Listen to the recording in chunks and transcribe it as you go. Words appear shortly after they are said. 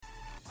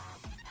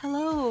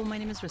Hello, my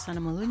name is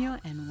Rosanna Molinho,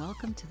 and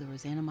welcome to the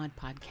Rosanna Mod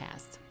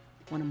Podcast.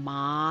 Want to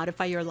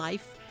modify your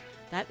life?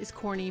 That is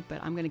corny,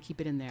 but I'm going to keep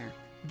it in there.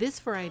 This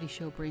variety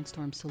show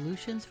brainstorms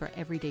solutions for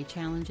everyday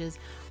challenges,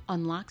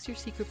 unlocks your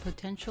secret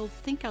potential,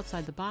 think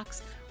outside the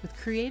box with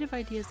creative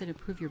ideas that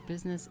improve your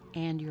business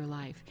and your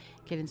life.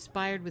 Get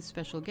inspired with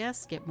special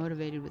guests, get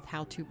motivated with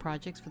how-to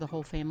projects for the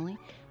whole family,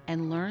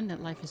 and learn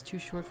that life is too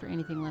short for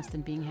anything less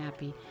than being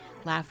happy.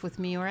 Laugh with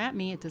me or at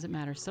me, it doesn't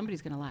matter.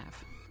 Somebody's going to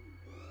laugh.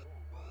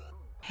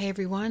 Hey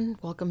everyone,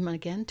 welcome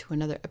again to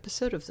another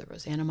episode of the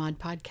Rosanna Mod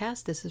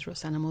Podcast. This is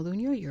Rosanna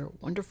Molinho, your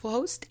wonderful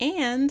host,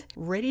 and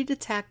ready to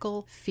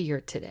tackle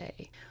fear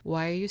today.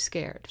 Why are you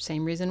scared?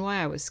 Same reason why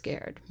I was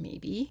scared.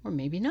 Maybe or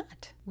maybe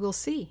not. We'll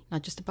see.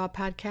 Not just about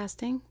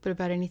podcasting, but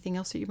about anything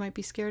else that you might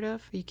be scared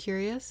of. Are you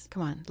curious?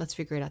 Come on, let's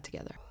figure it out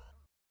together.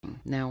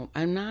 Now,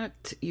 I'm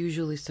not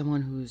usually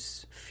someone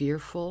who's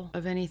fearful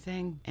of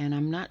anything, and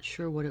I'm not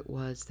sure what it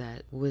was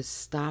that was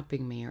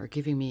stopping me or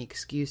giving me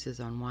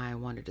excuses on why I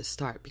wanted to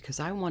start, because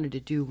I wanted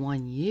to do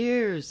one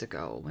years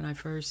ago when I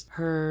first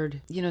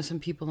heard, some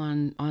people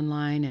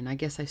online, and I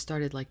guess I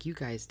started like you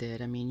guys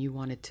did. I mean, you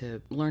wanted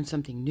to learn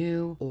something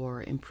new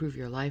or improve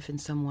your life in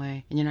some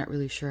way, and you're not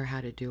really sure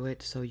how to do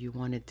it, so you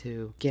wanted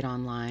to get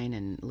online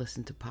and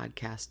listen to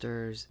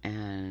podcasters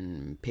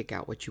and pick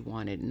out what you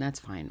wanted, and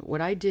that's fine.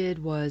 What I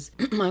did was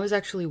I was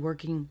actually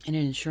working in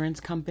an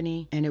insurance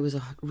company, and it was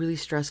a really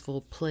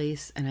stressful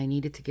place, and I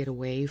needed to get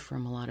away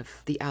from a lot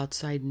of the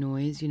outside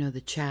noise,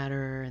 the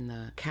chatter and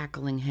the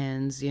cackling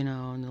hens,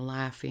 and the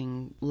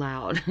laughing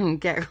loud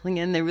and cackling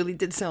hens. They really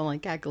did sound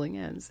like cackling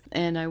hens.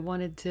 And I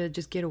wanted to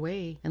just get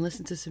away and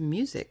listen to some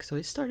music. So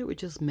I started with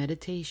just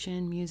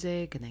meditation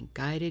music and then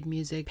guided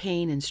music,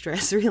 pain and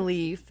stress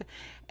relief.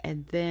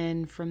 And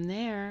then from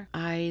there,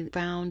 I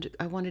found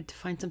I wanted to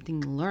find something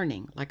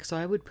learning. So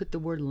I would put the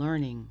word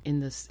learning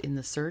in the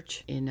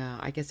search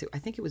I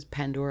think it was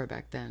Pandora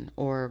back then,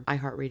 or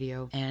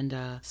iHeartRadio and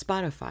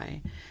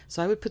Spotify.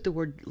 So I would put the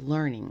word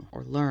learning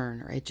or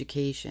learn or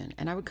education,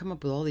 and I would come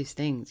up with all these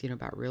things,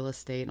 about real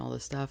estate and all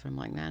this stuff. And I'm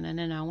like,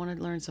 no, I want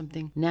to learn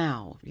something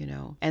now,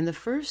 And the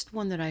first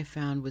one that I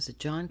found was a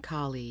John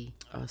Colley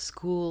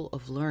School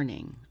of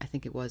Learning, I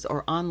think it was,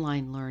 or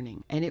online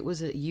learning, and it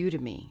was at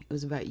Udemy. It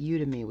was about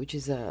Udemy, which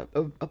is a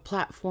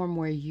platform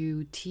where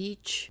you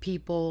teach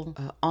people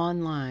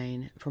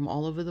online from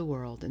all over the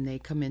world, and they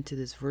come into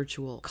this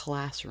virtual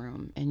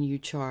classroom and you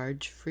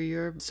charge for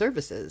your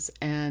services.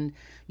 And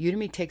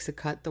Udemy takes a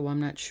cut, though I'm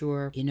not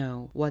sure,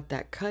 what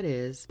that cut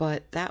is,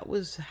 but that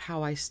was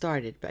how I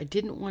started. But I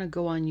didn't want to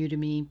go on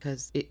Udemy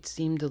because it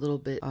seemed a little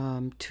bit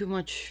too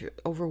much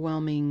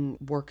overwhelming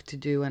work to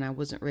do, and I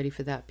wasn't ready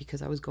for that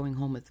because I was going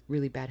home with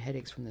really bad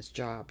headaches from this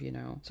job,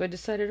 So I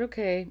decided,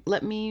 okay,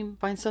 let me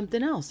find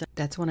something else.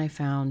 That's when I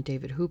found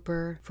David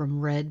Hooper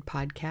from Red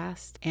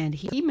Podcast, and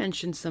he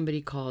mentioned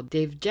somebody called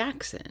Dave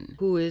Jackson,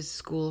 who is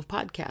School of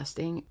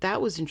Podcasting.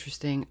 That was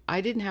interesting. I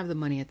didn't have the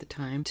money at the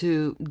time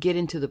to get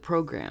into the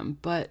program,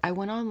 but I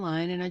went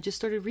online and I just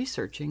started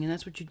researching, and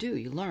that's what you do.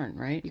 You learn,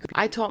 right?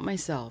 I taught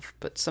myself,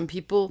 but some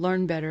people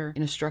learn better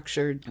in a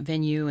structured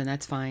venue, and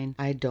that's fine.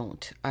 I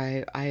don't.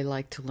 I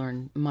like to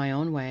learn my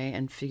own way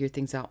and figure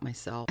things out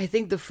myself. I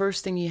think the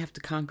first thing you have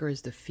to conquer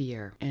is the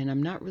fear, and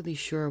I'm not really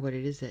sure what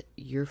it is that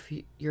your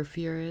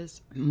fear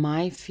is.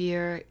 My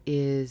fear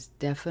is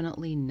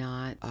definitely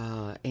not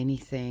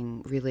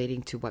anything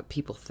relating to what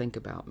people think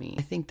about me.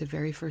 I think the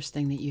very first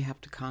thing that you have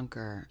to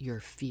conquer your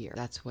fear.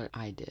 That's what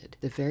I did.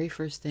 The very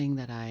first thing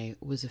that I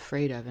was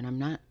afraid of, and I'm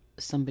not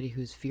somebody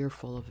who's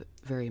fearful of it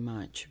very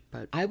much,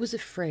 but I was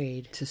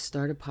afraid to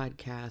start a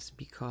podcast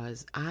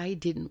because I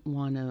didn't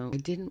want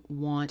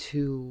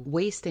to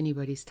waste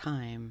anybody's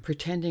time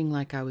pretending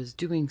like I was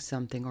doing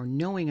something or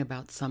knowing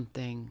about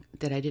something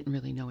that I didn't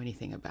really know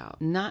anything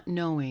about. Not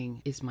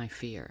knowing is my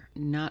fear,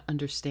 not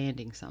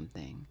understanding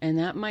something. And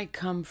that might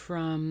come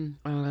from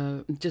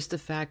just the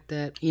fact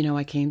that,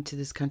 I came to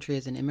this country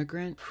as an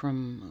immigrant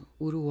from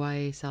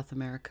Uruguay, South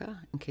America.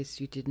 In case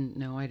you didn't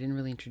know, I didn't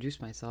really introduce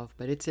myself,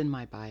 but it's in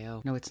my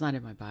bio. No, it's not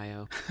in my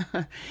bio.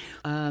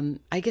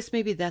 I guess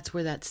maybe that's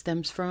where that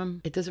stems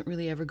from. It doesn't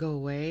really ever go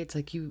away. It's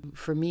like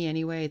for me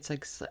anyway, it's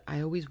like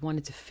I always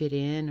wanted to fit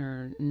in,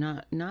 or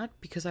not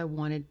because I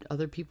wanted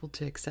other people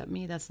to accept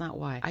me. That's not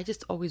why. I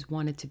just always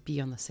wanted to be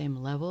on the same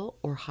level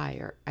or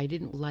higher. I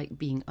didn't like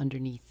being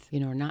underneath,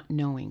 or not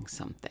knowing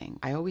something.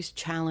 I always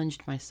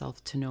challenged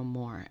myself to know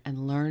more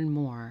and learn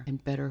more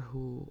and better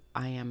who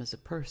I am as a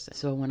person.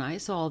 So when I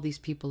saw all these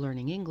people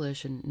learning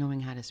English and knowing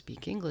how to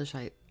speak English,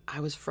 I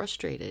was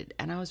frustrated,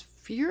 and I was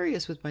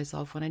furious with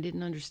myself when I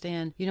didn't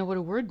understand, what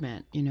a word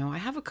meant. I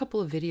have a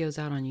couple of videos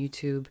out on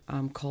YouTube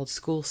called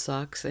School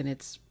Sucks, and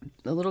it's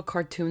a little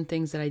cartoon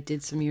things that I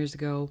did some years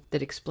ago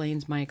that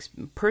explains my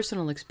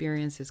personal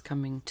experiences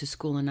coming to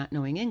school and not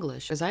knowing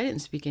English, because I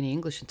didn't speak any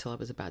English until I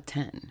was about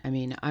 10. I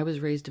mean, I was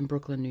raised in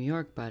Brooklyn, New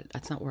York, but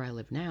that's not where I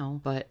live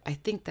now. But I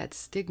think that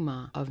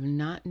stigma of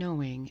not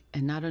knowing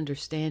and not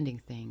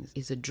understanding things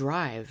is a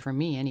drive, for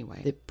me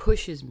anyway, that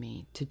pushes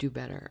me to do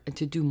better and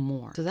to do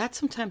more. So that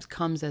sometimes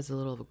comes as a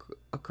little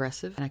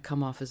aggressive, and I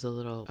come off as a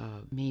little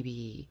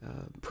maybe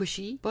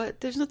pushy, but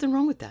there's nothing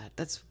wrong with that.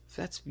 That's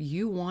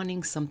you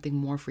wanting something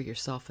more for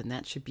yourself, and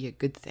that should be a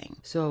good thing.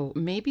 So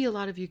maybe a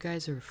lot of you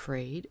guys are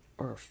afraid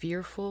or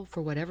fearful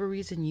for whatever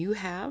reason you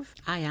have.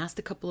 I asked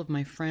a couple of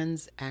my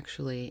friends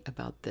actually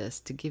about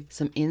this to give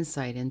some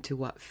insight into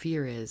what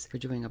fear is for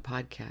doing a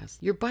podcast.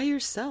 You're by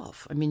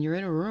yourself. I mean, you're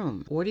in a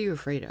room. What are you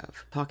afraid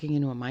of? Talking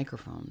into a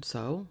microphone.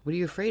 So what are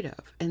you afraid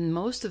of? And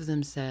most of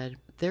them said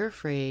they're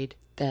afraid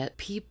that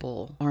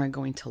people aren't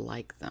going to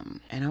like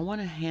them. And I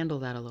want to handle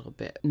that a little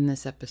bit in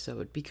this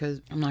episode, because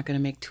I'm not going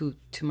to make too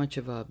much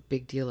of a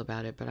big deal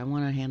about it, but I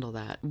want to handle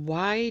that.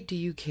 Why do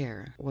you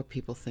care what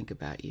people think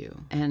about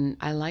you? And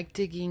I like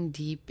digging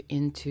deep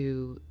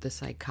into the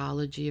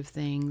psychology of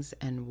things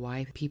and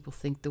why people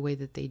think the way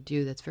that they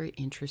do. That's very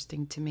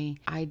interesting to me.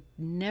 I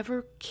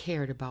never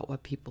cared about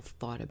what people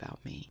thought about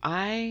me.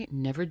 I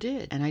never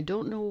did. And I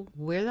don't know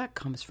where that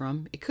comes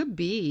from. It could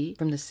be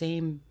from the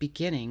same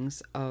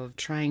beginnings of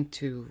trying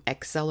to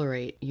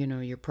accelerate,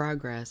 your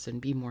progress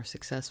and be more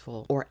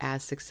successful or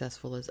as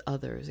successful as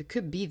others. It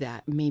could be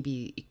that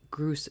maybe it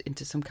grew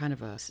into some kind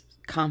of a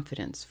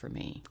confidence for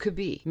me. Could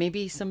be.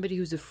 Maybe somebody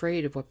who's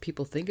afraid of what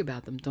people think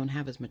about them don't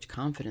have as much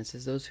confidence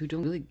as those who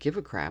don't really give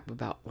a crap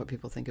about what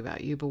people think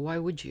about you, but why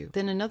would you?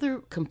 Then another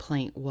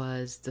complaint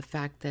was the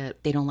fact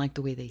that they don't like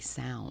the way they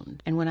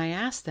sound. And when I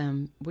asked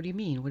them, what do you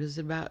mean? What is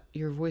it about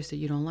your voice that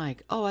you don't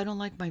like? Oh, I don't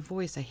like my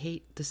voice. I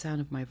hate the sound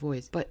of my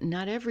voice. But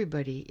not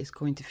everybody is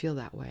going to feel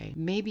that way.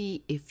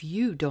 Maybe if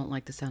you don't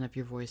like the sound of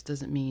your voice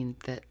doesn't mean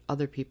that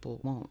other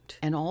people won't.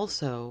 And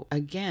also,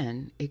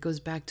 again, it goes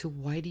back to,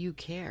 why do you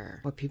care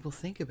what people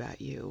think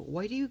about you?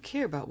 Why do you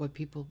care about what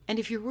people... And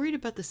if you're worried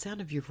about the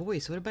sound of your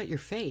voice, what about your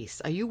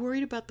face? Are you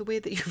worried about the way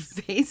that your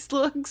face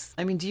looks?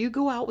 I mean, do you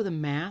go out with a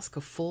mask,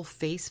 a full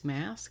face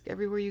mask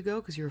everywhere you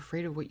go because you're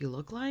afraid of what you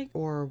look like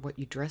or what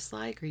you dress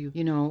like? Are you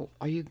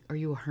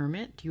a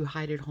hermit? Do you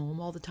hide at home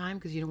all the time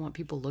because you don't want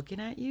people looking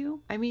at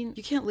you? I mean,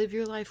 you can't live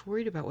your life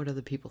worried about what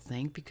other people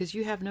think, because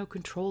you have no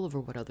control over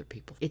what other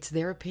people think. It's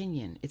their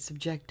opinion. It's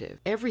subjective.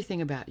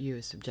 Everything about you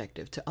is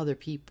subjective to other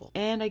people.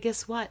 And I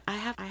guess what? I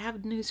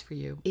have news for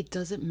you. It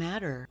doesn't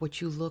matter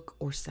what you look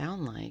or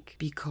sound like,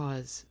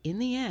 because in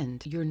the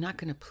end, you're not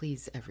going to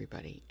please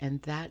everybody.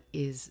 And that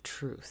is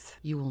truth.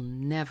 You will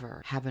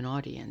never have an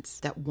audience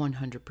that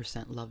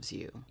 100% loves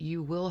you.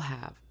 You will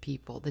have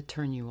people that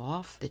turn you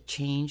off, that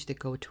change, that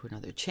go to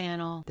another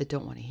channel, that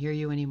don't want to hear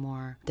you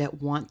anymore,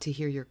 that want to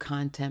hear your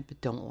content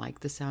but don't like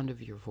the sound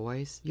of your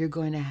voice. You're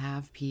going to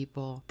have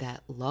people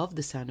that love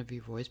the sound of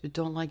your voice but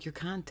don't like your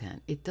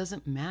content. It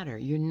doesn't matter.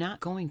 You're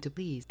not going to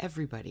please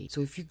everybody.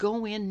 So if you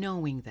go in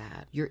knowing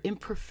that your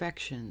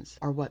imperfections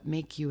are what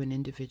make you an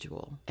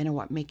individual and are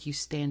what make you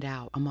stand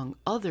out among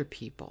other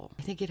people,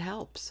 I think it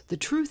helps. The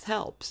truth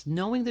helps.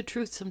 Knowing the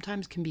truth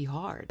sometimes can be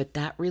hard, but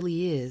that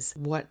really is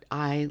what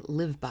I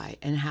live by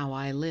and how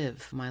I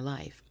live my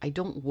life. I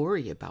don't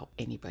worry about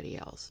anybody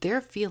else.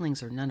 Their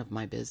feelings are none of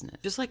my business.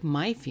 Just like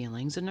my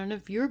feelings are none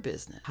of your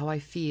business. How I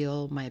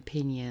feel, my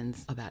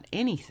opinions about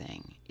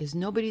anything is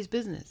nobody's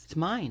business. It's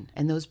mine.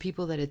 And those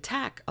people that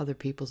attack other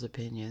people's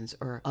opinions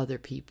or other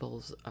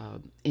people's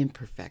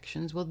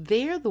imperfections, well,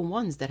 they're the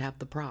ones that have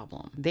the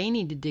problem. They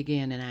need to dig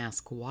in and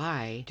ask,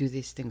 why do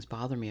these things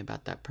bother me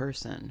about that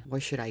person? Why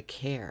should I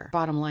care?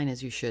 Bottom line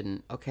is, you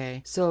shouldn't,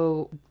 okay?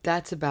 So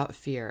that's about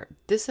fear.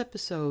 This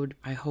episode,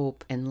 I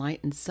hope,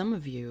 enlightens some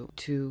of you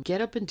to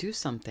get up and do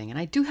something. And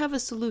I do have a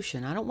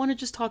solution. I don't want to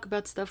just talk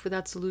about stuff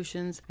without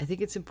solutions. I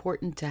think it's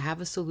important to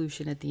have a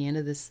solution at the end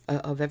of this,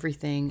 of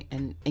everything,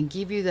 and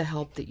give you the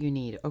help that you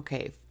need.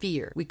 Okay,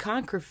 fear. We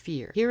conquer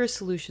fear. Here are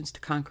solutions to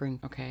conquering,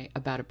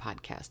 about a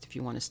podcast if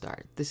you want to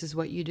start. This is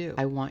what you do.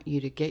 I want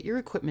you to get your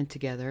equipment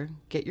together,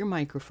 get your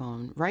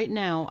microphone. Right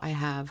now I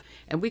have,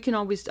 and we can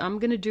always, I'm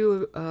going to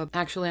do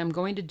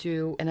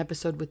an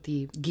episode with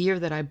the gear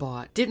that I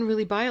bought. Didn't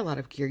really buy a lot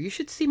of gear. You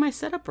should see my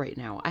setup right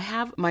now. I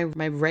have my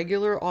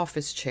regular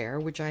office chair,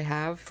 which I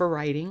have for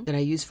writing, that I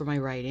use for my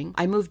writing.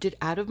 I moved it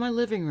out of my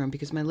living room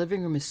because my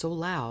living room is so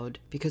loud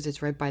because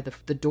it's right by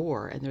the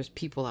door and there's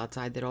people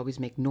outside that always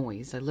make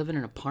noise. I live in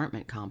an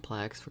apartment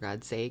complex, for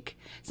God's sake.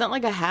 It's not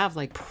like I have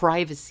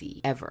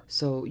privacy ever.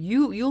 So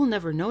you'll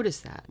never notice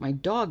that. My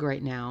dog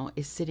right now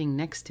is sitting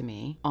next to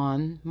me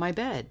on my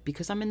bed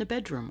because I'm in the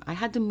bedroom. I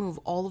had to move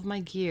all of my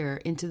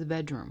gear into the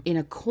bedroom, in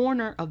a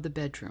corner of the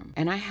bedroom.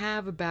 And I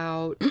have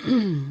about,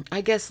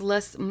 I guess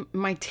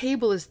my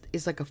table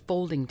is like a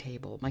folding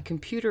table. My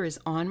computer is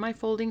on my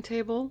folding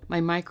table.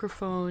 My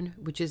microphone,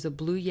 which is a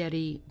Blue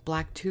Yeti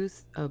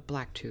Blacktooth,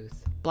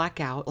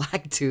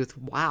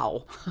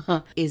 wow,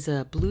 is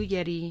a Blue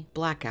Yeti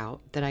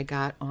Blackout that I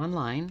got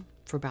online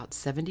for about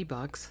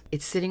 $70.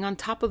 It's sitting on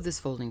top of this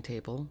folding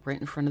table right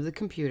in front of the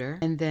computer.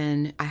 And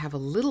then I have a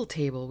little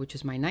table, which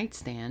is my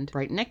nightstand,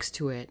 right next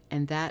to it.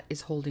 And that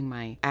is holding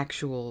my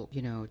actual,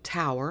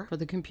 tower for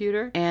the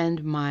computer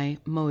and my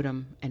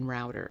modem and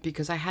router,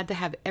 because I had to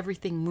have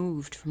everything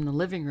moved from the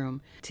living room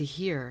to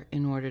here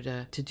in order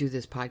to do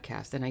this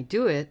podcast. And I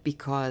do it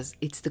because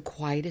it's the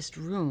quietest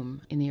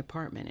room in the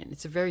apartment. And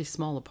it's a very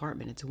small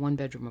apartment. It's a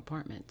 1-bedroom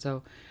apartment.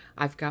 So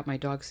I've got my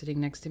dog sitting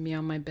next to me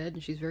on my bed,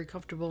 and she's very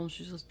comfortable. And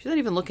she's not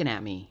even looking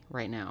at me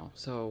right now.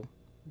 So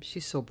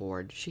she's so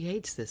bored. She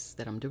hates this,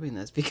 that I'm doing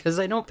this, because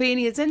I don't pay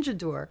any attention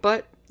to her.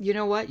 But you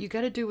know what? You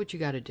got to do what you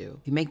got to do.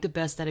 You make the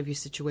best out of your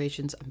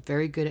situations. I'm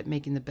very good at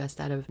making the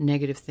best out of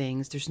negative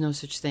things. There's no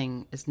such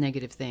thing as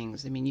negative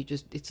things. I mean,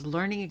 it's a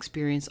learning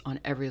experience on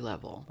every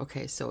level.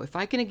 Okay, so if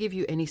I can give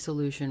you any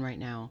solution right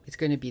now, it's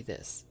going to be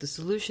this. The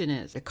solution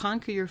is to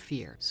conquer your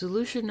fear.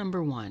 Solution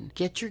number 1,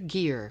 get your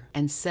gear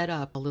and set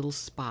up a little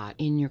spot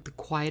in the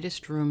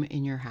quietest room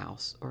in your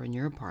house or in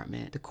your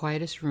apartment. The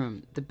quietest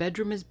room. The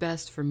bedroom is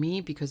best for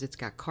me because it's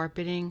got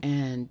carpeting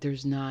and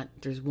there's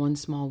one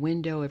small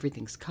window.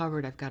 Everything's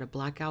covered. I've got a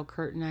blackout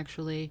curtain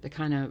actually that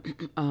kind of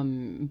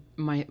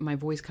my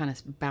voice kind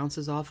of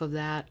bounces off of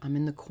that. I'm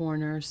in the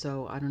corner,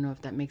 so I don't know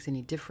if that makes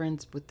any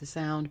difference with the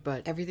sound,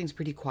 but everything's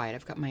pretty quiet.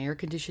 I've got my air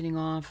conditioning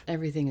off.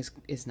 Everything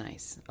is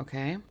nice.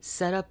 Okay,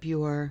 set up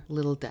your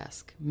little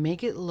desk.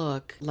 Make it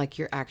look like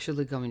you're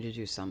actually going to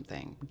do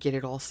something. Get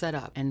it all set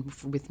up. And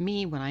with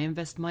me, when I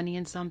invest money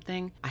in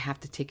something, I have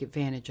to take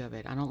advantage of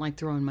it. I don't like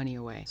throwing money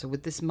away. So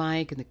with this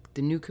mic and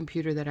the new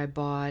computer that I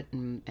bought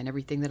and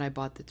everything that I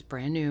bought that's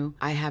brand new,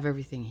 I have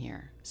everything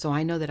here. So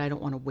I know that I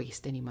don't want to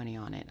waste any money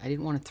on it. I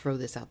didn't want to throw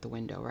this out the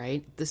window,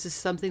 right? This is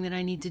something that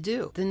I need to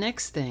do. The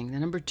next thing, the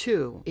number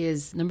two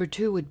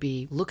would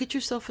be look at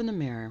yourself in the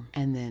mirror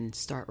and then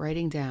start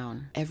writing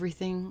down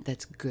everything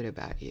that's good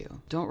about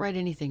you. Don't write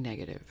anything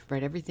negative.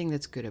 Write everything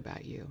that's good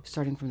about you.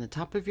 Starting from the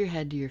top of your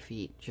head to your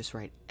feet, just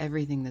write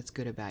everything that's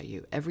good about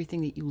you.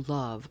 Everything that you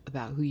love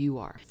about who you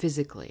are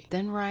physically.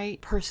 Then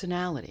write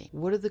personality.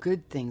 What are the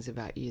good things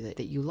about you that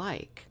you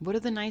like? What are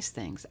the nice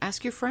things?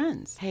 Ask your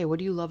friends. Hey, what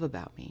do you love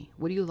about me?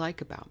 What do you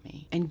like about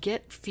me? And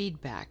get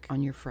feedback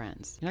on your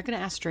friends. You're not going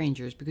to ask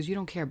strangers because you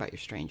don't care about your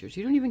strangers.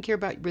 You don't even care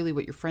about really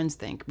what your friends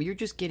think, but you're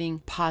just getting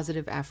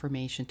positive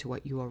affirmation to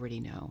what you already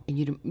know.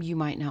 And you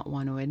might not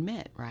want to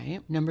admit,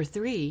 right? Number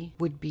 3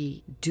 would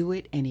be do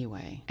it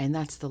anyway. And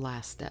that's the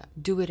last step.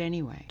 Do it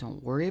anyway.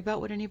 Don't worry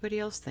about what anybody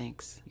else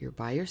thinks. You're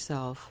by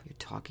yourself. You're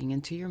talking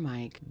into your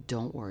mic.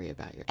 Don't worry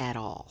about it at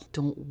all.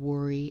 Don't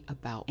worry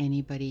about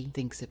anybody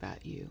thinks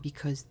about you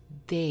because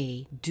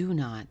they do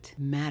not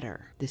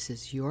matter. This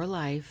is your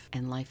life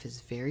and life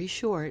is very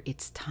short.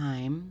 It's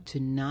time to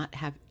not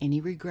have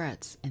any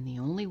regrets. And the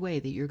only way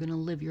that you're going to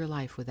live your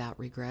life without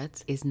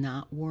regrets is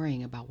not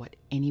worrying about what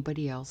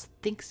anybody else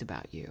thinks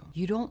about you.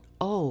 You don't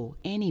owe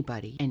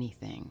anybody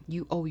anything.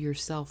 You owe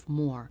yourself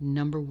more.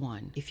 Number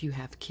 1, if you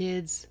have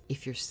kids,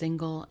 if you're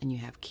single and you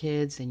have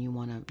kids and you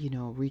want to,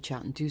 reach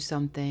out and do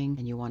something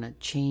and you want to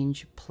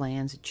change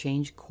plans,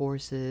 change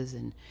courses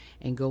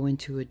and go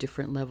into a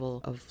different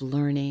level of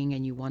learning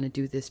and you want to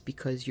do this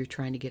because you're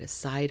trying to get a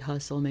side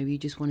hustle. Maybe you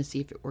just want to see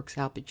if it works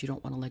out, but you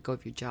don't want to let go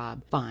of your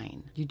job.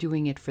 Fine. You're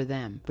doing it for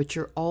them, but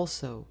you're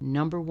also,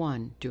 number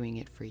 1, doing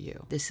it for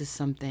you. This is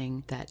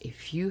something that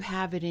if you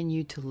have it in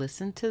you to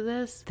listen to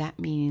this, that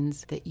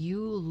means that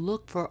you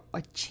look for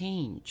a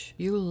change.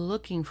 You're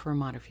looking for a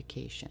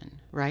modification,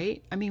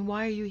 right? I mean,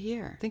 why are you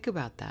here? Think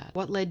about that.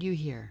 What led you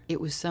here? It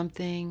was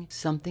something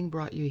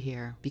brought you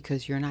here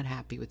because you're not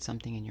happy with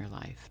something in your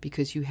life,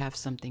 because you have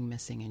something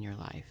missing in your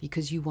life,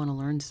 because you want to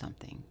learn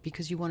something,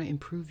 because you want to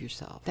improve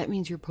yourself. That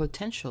means your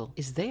potential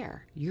is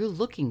there. You're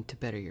looking to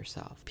better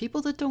yourself.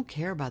 People that don't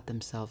care about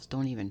themselves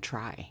don't even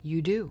try.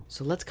 You do.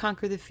 So let's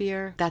conquer the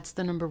fear. That's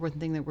the number 1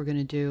 thing that we're going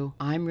to do.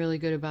 I'm really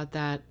good about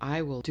that.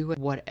 I will do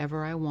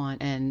whatever I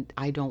want and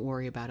I don't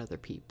worry about other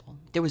people.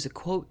 There was a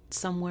quote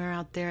somewhere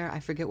out there. I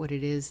forget what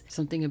it is.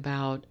 Something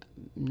about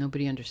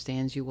nobody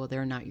understands you. Well,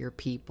 they're not your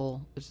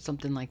people.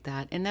 Something like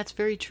that. And that's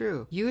very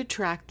true. You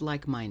attract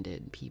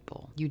like-minded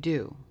people. You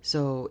do.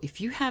 So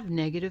if you have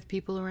negative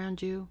people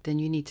around you, then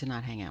you need to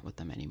not hang out with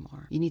them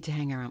anymore. You need to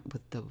hang around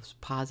with those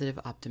positive,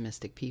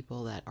 optimistic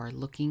people that are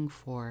looking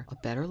for a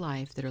better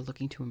life, that are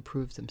looking to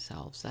improve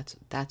themselves.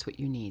 That's what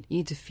you need. You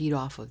need to feed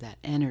off of that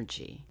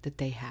energy that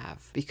they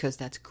have because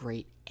that's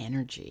great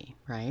energy,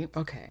 right?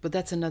 Okay. But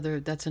that's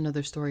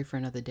another story for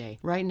another day.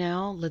 Right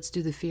now, let's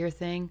do the fear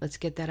thing. Let's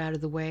get that out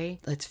of the way.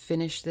 Let's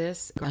finish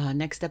this.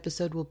 Next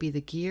episode will be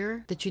the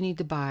gear that you need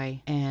to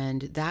buy.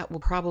 And that will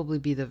probably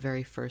be the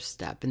very first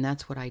step. And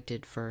that's what I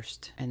did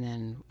first. And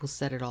then we'll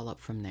set it all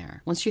up from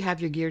there. Once you have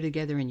your gear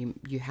together and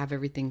you have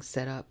everything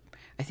set up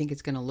I think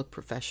it's going to look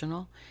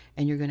professional,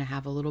 and you're going to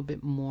have a little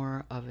bit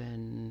more of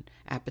an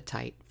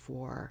appetite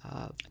for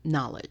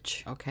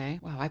knowledge, okay?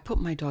 Wow, I put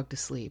my dog to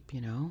sleep,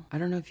 you know? I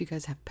don't know if you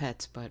guys have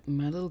pets, but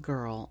my little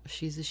girl,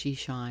 she's a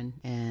Shishan,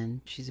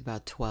 and she's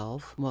about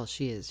 12. Well,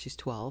 she's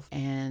 12,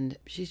 and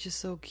she's just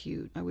so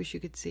cute. I wish you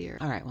could see her.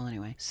 All right, well,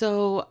 anyway.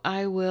 So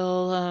I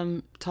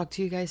will talk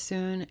to you guys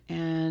soon,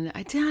 and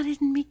I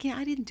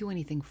didn't do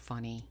anything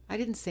funny. I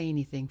didn't say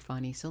anything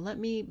funny, so let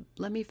me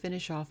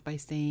finish off by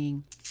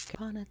saying,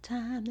 upon a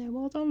time there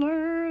was a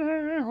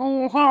lady,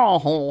 all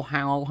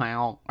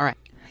right.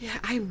 Yeah,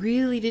 I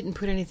really didn't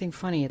put anything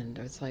funny in.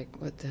 It's like,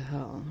 what the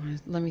hell?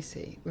 Let me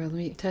see. Well, let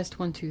me test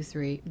 1, 2,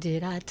 3.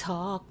 Did I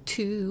talk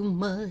too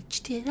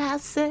much? Did I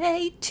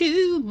say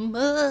too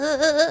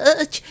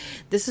much?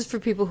 This is for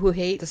people who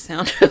hate the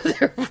sound of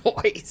their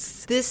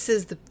voice. This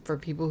is for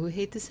people who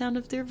hate the sound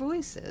of their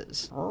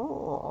voices.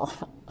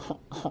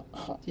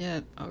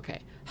 Yeah,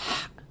 okay.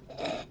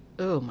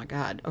 Oh my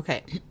God.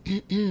 Okay.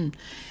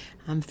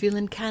 I'm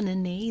feeling kind of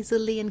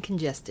nasally and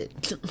congested.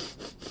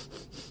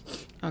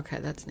 Okay,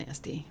 that's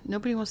nasty.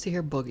 Nobody wants to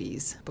hear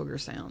booger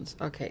sounds.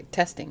 Okay,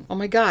 testing. Oh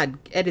my God,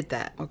 edit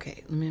that.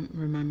 Okay, let me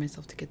remind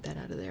myself to get that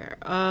out of there.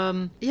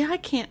 Yeah, I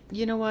can't.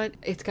 You know what?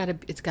 It's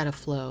gotta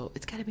flow.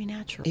 It's gotta be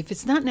natural. If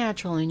it's not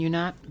natural and you're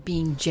not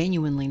being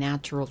genuinely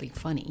naturally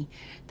funny,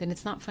 then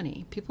it's not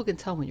funny. People can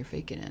tell when you're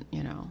faking it.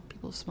 You know,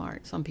 people are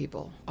smart. Some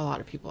people, a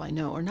lot of people I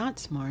know, are not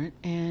smart,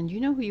 and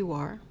you know who you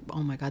are.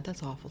 Oh my God,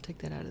 that's awful. Take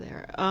that out of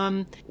there.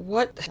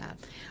 What?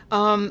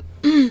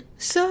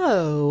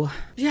 So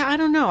yeah, I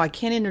don't know. I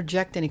can't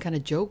interject any kind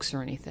of jokes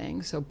or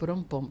anything. So,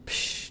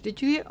 did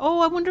you?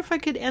 Oh, I wonder if I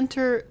could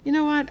enter. You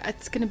know what?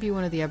 It's going to be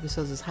one of the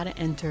episodes is how to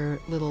enter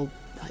little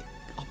like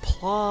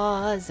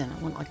applause, and I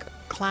want like a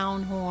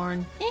clown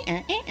horn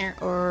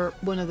or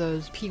one of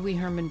those Pee Wee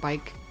Herman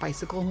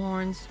bicycle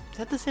horns. Is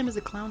that the same as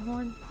a clown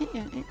horn?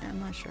 I'm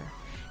not sure.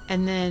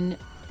 And then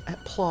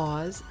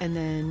applause, and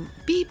then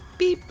beep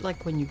beep,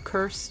 like when you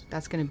curse.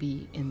 That's going to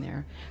be in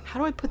there. How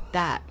do I put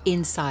that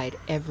inside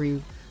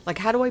every? Like,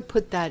 how do I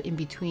put that in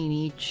between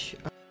each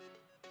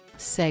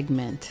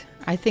segment?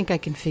 I think I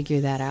can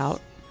figure that out.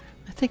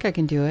 I think I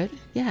can do it.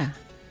 Yeah,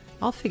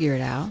 I'll figure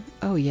it out.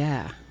 Oh,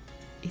 yeah.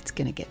 It's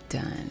gonna get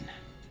done.